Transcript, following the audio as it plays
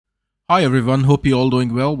Hi everyone, hope you all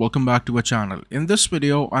doing well. Welcome back to our channel. In this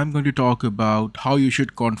video, I'm going to talk about how you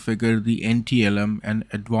should configure the NTLM and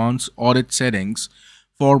advanced audit settings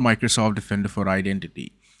for Microsoft Defender for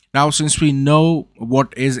Identity. Now, since we know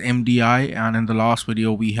what is MDI and in the last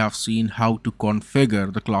video we have seen how to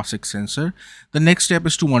configure the classic sensor, the next step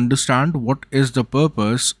is to understand what is the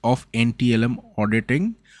purpose of NTLM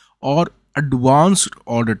auditing or advanced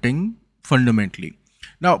auditing fundamentally.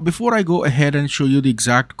 Now, before I go ahead and show you the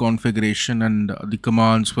exact configuration and the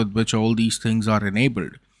commands with which all these things are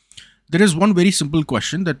enabled, there is one very simple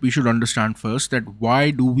question that we should understand first, that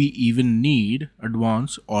why do we even need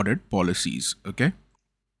advanced audit policies? Okay.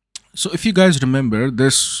 So if you guys remember,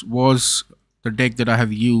 this was the deck that I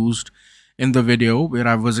have used in the video where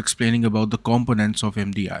I was explaining about the components of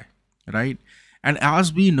MDI, right? And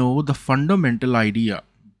as we know, the fundamental idea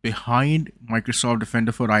behind Microsoft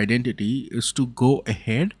Defender for Identity is to go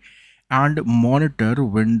ahead and monitor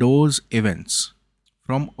Windows events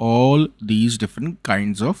from all these different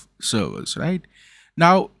kinds of servers, right?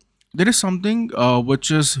 Now, there is something which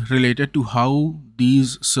is related to how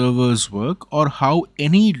these servers work or how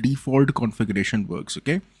any default configuration works,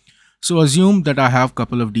 okay? So assume that I have a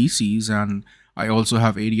couple of DCs and I also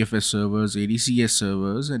have ADFS servers, ADCS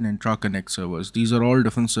servers, and intra-connect servers. These are all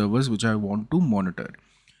different servers which I want to monitor.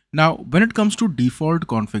 Now, when it comes to default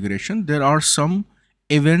configuration, there are some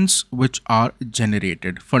events which are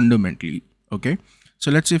generated fundamentally, okay?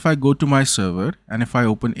 So let's say if I go to my server and if I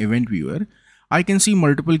open event viewer, I can see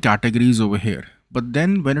multiple categories over here. But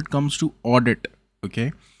then when it comes to audit,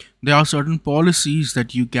 okay, there are certain policies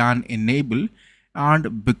that you can enable,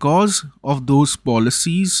 and because of those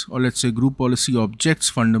policies, or let's say group policy objects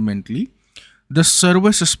fundamentally, the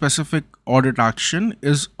service specific audit action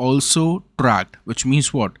is also tracked, which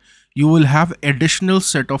means what? You will have additional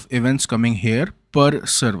set of events coming here per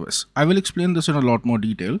service. I will explain this in a lot more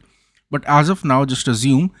detail, but as of now, just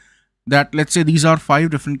assume that let's say these are 5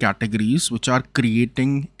 different categories which are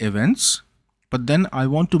creating events, but then I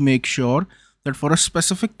want to make sure that for a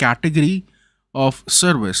specific category of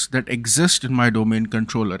service that exists in my domain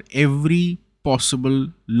controller, every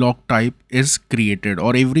possible log type is created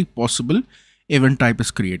or every possible event type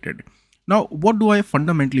is created. Now, what do I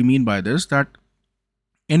fundamentally mean by this? That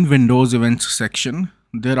in Windows events section,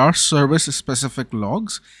 there are service specific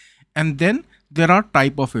logs, and then there are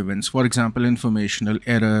type of events, for example, informational,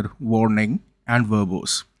 error, warning, and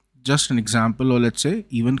verbose. Just an example, or let's say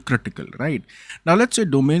even critical, right? Now, let's say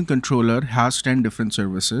domain controller has 10 different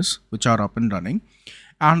services which are up and running,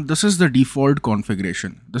 and this is the default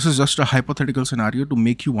configuration. This is just a hypothetical scenario to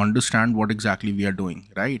make you understand what exactly we are doing,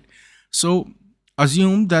 right? So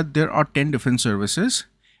assume that there are 10 different services,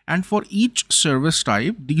 and for each service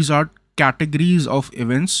type, these are categories of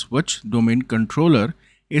events which domain controller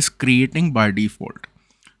is creating by default.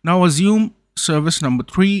 Now assume service number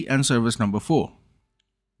 3 and service number 4.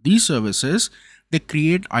 These services, they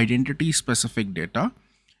create identity specific data,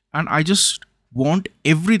 and I just want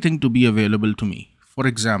everything to be available to me. For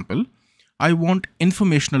example, I want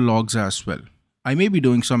informational logs as well. I may be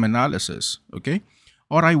doing some analysis, okay?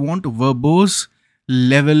 Or I want verbose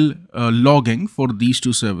level logging for these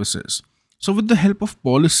 2 services. So with the help of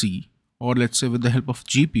policy, or let's say with the help of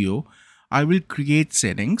GPO, I will create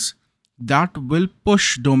settings that will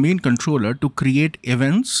push domain controller to create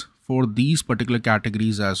events for these particular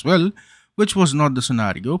categories as well, which was not the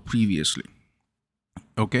scenario previously.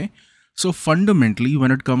 Okay, so fundamentally,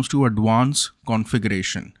 when it comes to advanced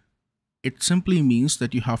configuration, it simply means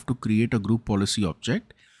that you have to create a group policy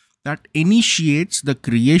object that initiates the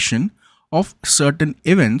creation of certain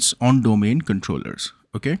events on domain controllers.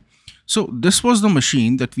 Okay, so this was the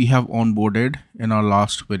machine that we have onboarded in our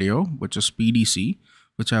last video, which is PDC,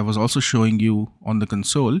 which I was also showing you on the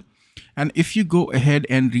console. And if you go ahead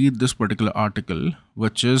and read this particular article,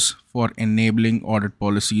 which is for enabling audit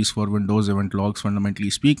policies for Windows event logs,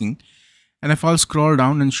 fundamentally speaking, and if I'll scroll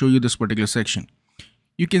down and show you this particular section,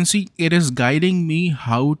 you can see it is guiding me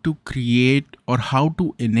how to create or how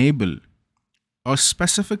to enable a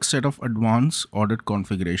specific set of advanced audit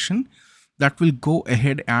configuration that will go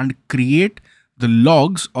ahead and create the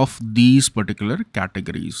logs of these particular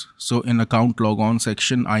categories. So in account logon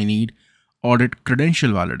section, I need audit credential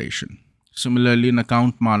validation. Similarly, in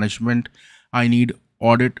account management, I need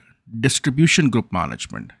audit distribution group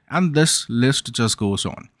management, and this list just goes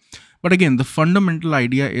on. But again, the fundamental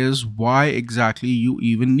idea is why exactly you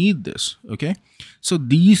even need this, okay? So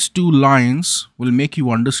these 2 lines will make you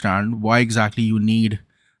understand why exactly you need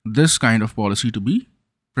this kind of policy to be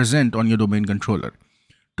present on your domain controller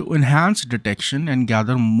to enhance detection and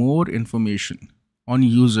gather more information on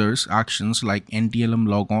users' actions like NTLM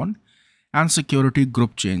logon and security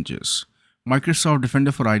group changes. Microsoft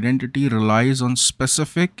Defender for Identity relies on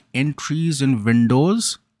specific entries in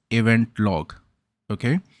Windows event log.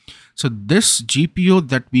 Okay, so this GPO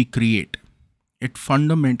that we create, it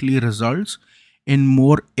fundamentally results in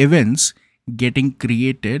more events getting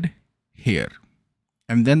created here.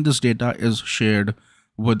 And then this data is shared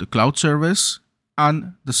with the cloud service,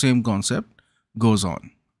 and the same concept goes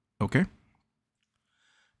on. Okay.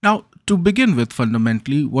 Now, to begin with,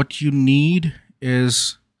 fundamentally, what you need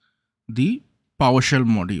is the PowerShell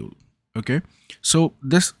module. Okay. So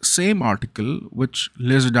this same article, which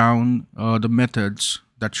lists down the methods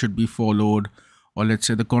that should be followed, or let's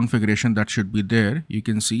say the configuration that should be there, you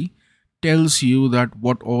can see, tells you that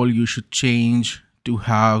what all you should change to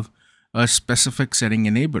have a specific setting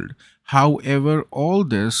enabled. However, all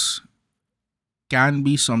this can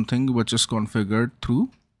be something which is configured through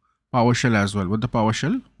PowerShell as well, with the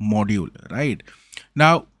PowerShell module, right?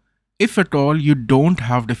 Now, if at all you don't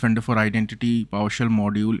have Defender for Identity PowerShell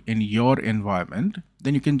module in your environment,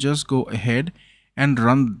 then you can just go ahead and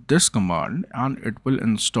run this command and it will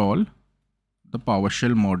install the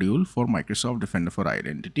PowerShell module for Microsoft Defender for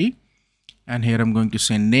Identity. And here I'm going to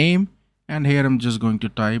say name, and here I'm just going to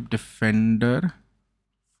type Defender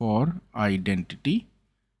for Identity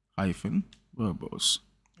 -verbose.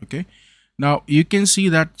 Okay. Now you can see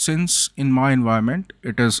that since in my environment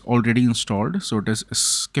it is already installed, so it is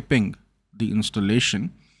skipping the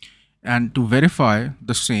installation. And to verify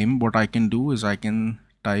the same, what I can do is I can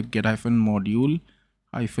type get -module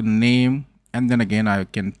 -name, and then again I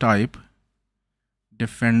can type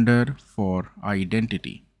Defender for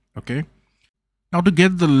Identity. Okay. Now to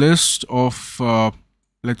get the list of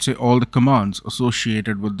let's say all the commands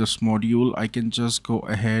associated with this module, I can just go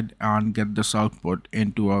ahead and get this output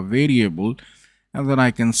into a variable, and then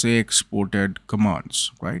I can say exported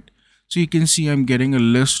commands, right? So you can see I'm getting a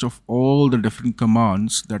list of all the different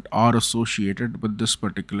commands that are associated with this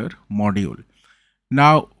particular module.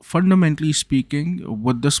 Now, fundamentally speaking,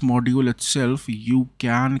 with this module itself, you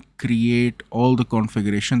can create all the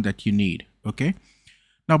configuration that you need. Okay.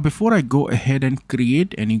 Now, before I go ahead and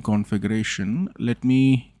create any configuration, let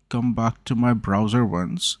me come back to my browser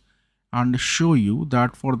once and show you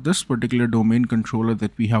that for this particular domain controller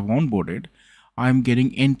that we have onboarded, I'm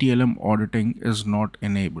getting NTLM auditing is not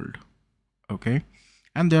enabled. Okay.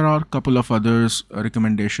 And there are a couple of others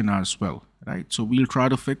recommendation as well, right? So we'll try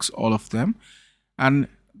to fix all of them. And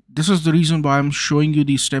this is the reason why I'm showing you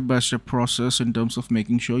the step-by-step process in terms of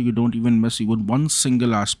making sure you don't even miss even one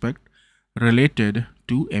single aspect related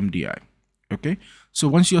to MDI. Okay, so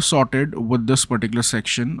once you're sorted with this particular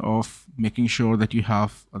section of making sure that you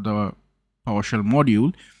have the PowerShell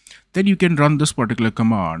module, then you can run this particular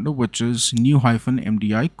command, which is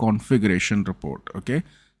new-mdi configuration report. Okay,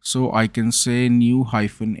 so I can say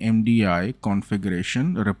new-mdi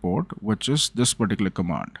configuration report, which is this particular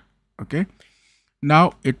command. Okay,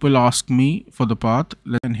 now it will ask me for the path,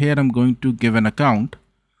 and here I'm going to give an account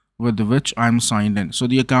with which I'm signed in. So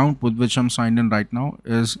the account with which I'm signed in right now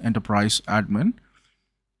is enterprise admin,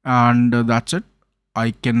 and that's it.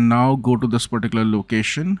 I can now go to this particular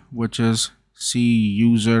location, which is C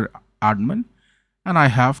user admin, and I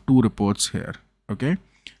have two reports here. Okay,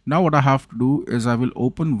 now what I have to do is I will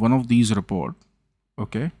open one of these reports,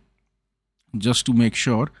 okay, just to make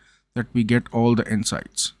sure that we get all the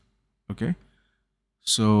insights. Okay,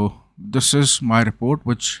 so this is my report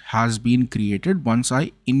which has been created once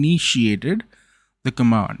I initiated the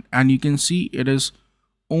command, and you can see it is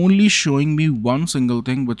only showing me one single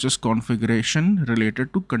thing, which is configuration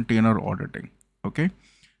related to container auditing. Okay,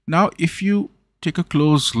 now if you take a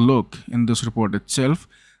close look in this report itself,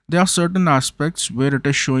 there are certain aspects where it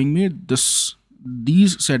is showing me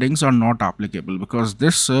these settings are not applicable because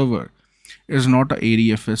this server is not a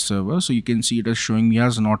ADFS server, so you can see it is showing me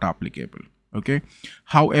as not applicable. Okay,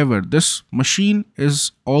 however, this machine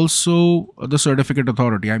is also the certificate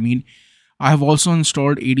authority. I mean, I have also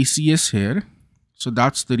installed ADCS here, so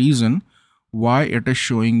that's the reason why it is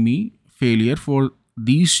showing me failure for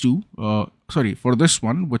these two, for this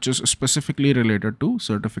one, which is specifically related to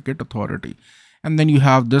certificate authority. And then you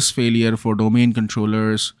have this failure for domain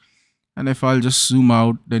controllers, and if I'll just zoom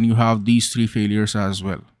out, then you have these three failures as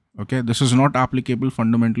well. Okay, this is not applicable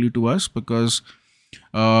fundamentally to us because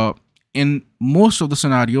in most of the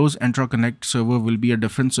scenarios, Entra Connect server will be a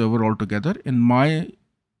different server altogether. In my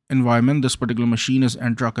environment, this particular machine is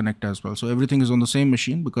Entra Connect as well. So everything is on the same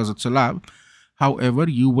machine because it's a lab. However,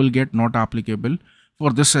 you will get not applicable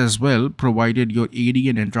for this as well, provided your AD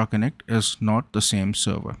and Entra Connect is not the same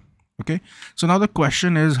server. Okay, so now the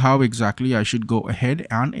question is how exactly I should go ahead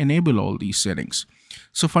and enable all these settings.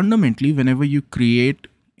 So fundamentally, whenever you create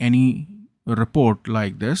any report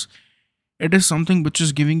like this, it is something which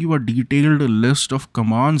is giving you a detailed list of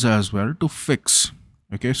commands as well to fix.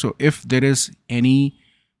 Okay, so if there is any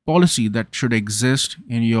policy that should exist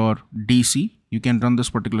in your DC, you can run this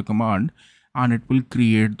particular command and it will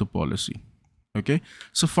create the policy. Okay,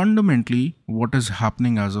 so fundamentally what is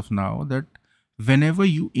happening as of now, that whenever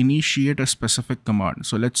you initiate a specific command,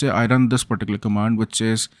 so let's say I run this particular command which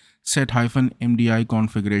says set-mdi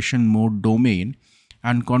configuration mode domain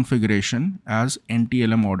and configuration as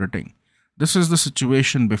NTLM auditing. This is the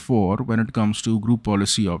situation before when it comes to group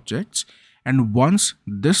policy objects. And once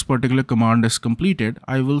this particular command is completed,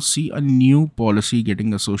 I will see a new policy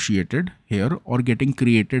getting associated here or getting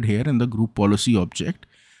created here in the group policy object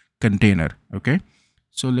container. Okay,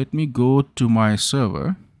 so let me go to my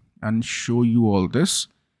server and show you all this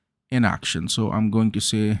in action. So I'm going to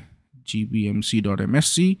say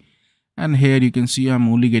gbmc.msc, and here you can see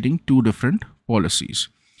I'm only getting 2 different policies.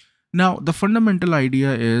 Now, the fundamental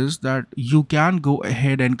idea is that you can go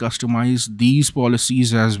ahead and customize these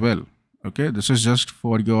policies as well. Okay, this is just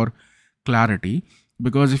for your clarity,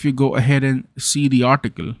 because if you go ahead and see the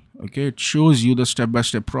article, okay, it shows you the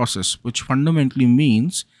step-by-step process, which fundamentally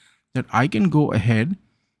means that I can go ahead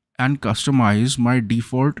and customize my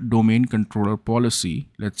default domain controller policy.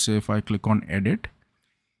 Let's say if I click on edit,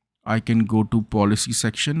 I can go to policy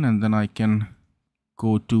section, and then I can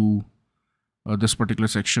go to this particular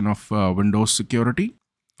section of Windows security,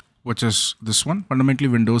 which is this one, fundamentally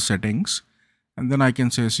Windows settings. And then I can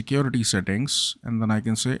say security settings, and then I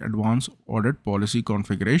can say advanced audit policy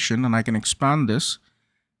configuration, and I can expand this,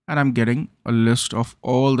 and I'm getting a list of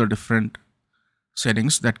all the different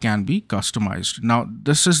settings that can be customized. Now,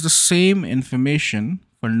 this is the same information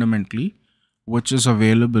fundamentally which is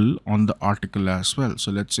available on the article as well.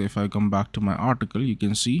 So let's say if I come back to my article, you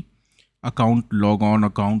can see account logon,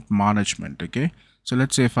 account management. Okay, so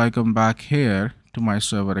let's say if I come back here to my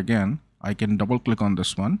server again, I can double click on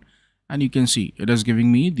this one, and you can see it is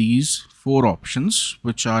giving me these 4 options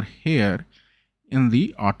which are here in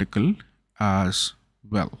the article as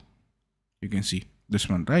well. You can see this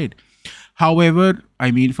one, right? However,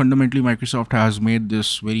 I mean, fundamentally Microsoft has made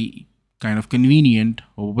this very kind of convenient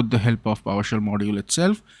with the help of PowerShell module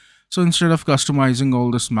itself. So instead of customizing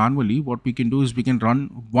all this manually, what we can do is we can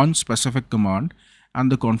run one specific command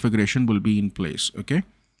and the configuration will be in place. Okay,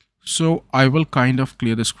 so I will kind of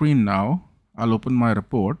clear the screen now. I'll open my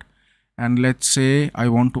report, and let's say I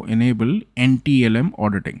want to enable NTLM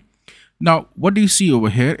auditing. Now, what do you see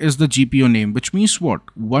over here is the GPO name, which means what?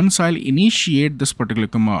 Once I'll initiate this particular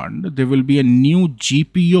command, there will be a new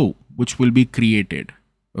GPO which will be created.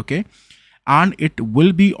 Okay, and it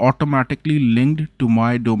will be automatically linked to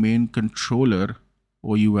my domain controller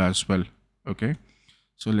OU as well. Okay,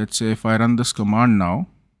 so let's say if I run this command now,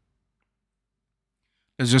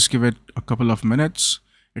 let's just give it a couple of minutes.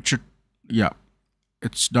 It should, yeah,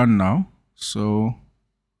 it's done now. So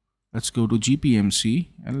let's go to GPMC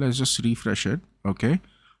and let's just refresh it. Okay,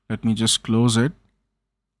 let me just close it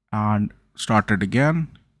and start it again,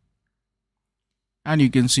 and you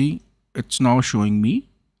can see it's now showing me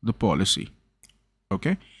the policy.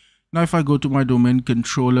 Okay, now if I go to my domain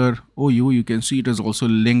controller OU, you can see it is also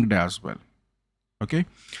linked as well. Okay,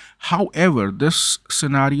 however, this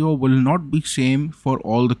scenario will not be same for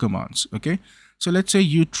all the commands. Okay, so let's say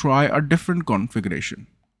you try a different configuration.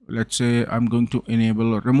 Let's say I'm going to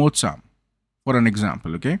enable a remote SAM for an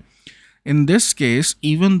example. Okay, in this case,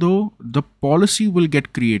 even though the policy will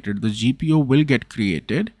get created, the GPO will get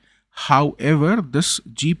created, however, this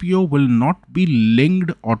GPO will not be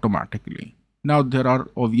linked automatically. Now, there are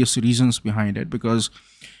obvious reasons behind it, because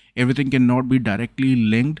everything cannot be directly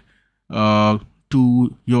linked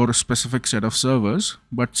to your specific set of servers.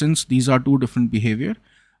 But since these are 2 different behavior,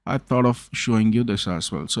 I thought of showing you this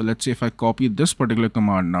as well. So let's say if I copy this particular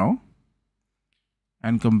command now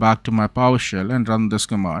and come back to my PowerShell and run this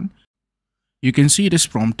command, you can see it is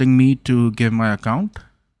prompting me to give my account,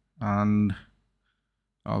 and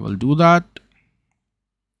I will do that.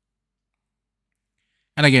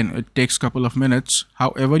 And again, it takes a couple of minutes.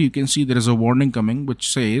 However, you can see there is a warning coming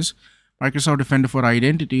which says Microsoft Defender for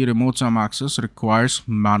Identity remote SAM access requires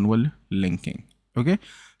manual linking. Okay,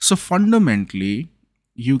 so fundamentally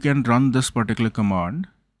you can run this particular command,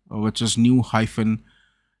 which is new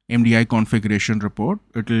 -mdi configuration report.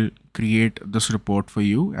 It will create this report for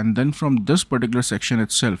you, and then from this particular section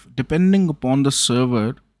itself, depending upon the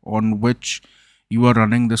server on which you are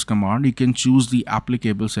running this command, you can choose the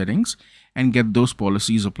applicable settings and get those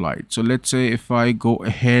policies applied. So let's say if I go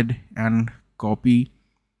ahead and copy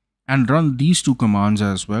and run these 2 commands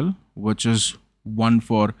as well, which is one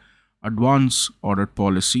for advanced audit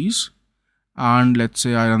policies and let's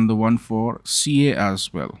say I run the one for CA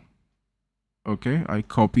as well. Okay, I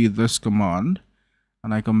copy this command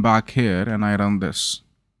and I come back here and I run this.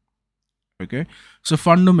 Okay, so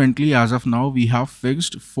fundamentally as of now we have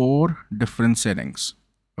fixed 4 different settings.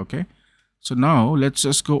 Okay, so now let's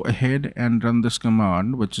just go ahead and run this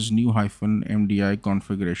command, which is new-mdi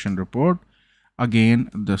configuration report. Again,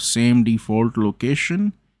 the same default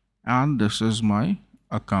location, and this is my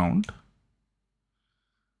account.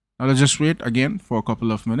 Now let's just wait again for a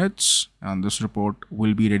couple of minutes and this report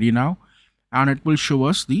will be ready now, and it will show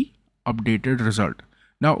us the updated result.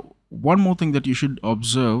 Now, one more thing that you should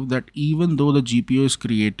observe, that even though the GPO is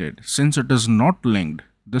created, since it is not linked,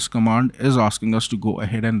 this command is asking us to go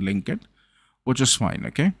ahead and link it, which is fine.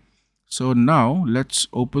 Okay, so now let's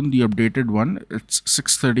open the updated one. It's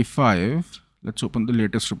 6:35. Let's open the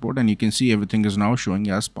latest report and you can see everything is now showing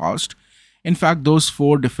as passed. In fact, those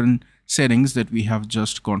 4 different settings that we have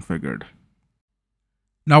just configured.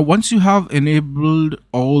 Now, once you have enabled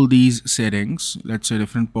all these settings, let's say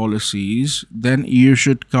different policies, then you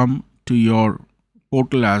should come to your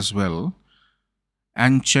portal as well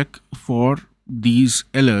and check for these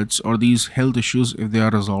alerts or these health issues if they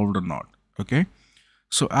are resolved or not. Okay,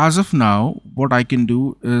 so as of now, what I can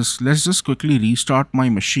do is let's just quickly restart my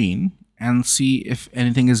machine and see if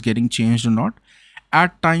anything is getting changed or not.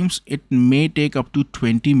 At times it may take up to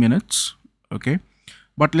 20 minutes. Okay,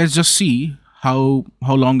 but let's just see how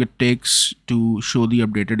long it takes to show the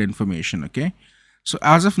updated information. Okay, so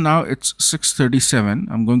as of now it's 6:37.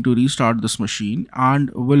 I'm going to restart this machine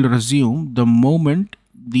and will resume the moment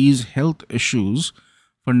these health issues,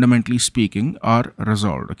 fundamentally speaking, are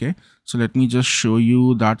resolved. Okay, so let me just show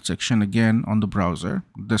you that section again on the browser,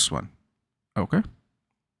 this one. Okay,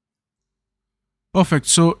 perfect.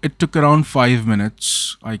 So it took around 5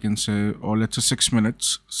 minutes, I can say, or let's say 6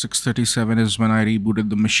 minutes. 6:37 is when I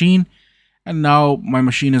rebooted the machine, and now my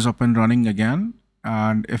machine is up and running again.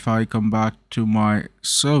 And if I come back to my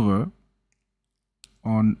server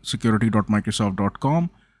on security.microsoft.com,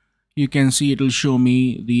 you can see it will show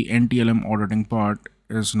me the NTLM auditing part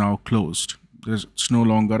is now closed. It's no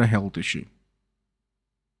longer a health issue.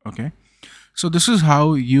 Okay, so this is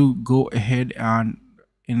how you go ahead and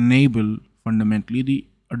enable fundamentally the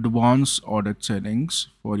advanced audit settings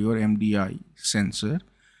for your MDI sensor,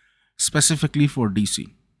 specifically for DC.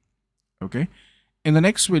 Okay, in the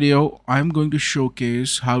next video I'm going to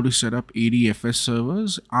showcase how to set up ADFS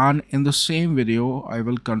servers, and in the same video I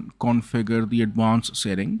will configure the advanced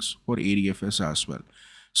settings for ADFS as well.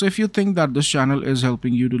 So if you think that this channel is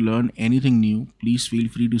helping you to learn anything new, please feel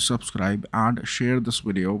free to subscribe and share this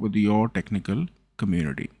video with your technical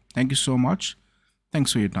community. Thank you so much.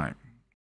 Thanks for your time.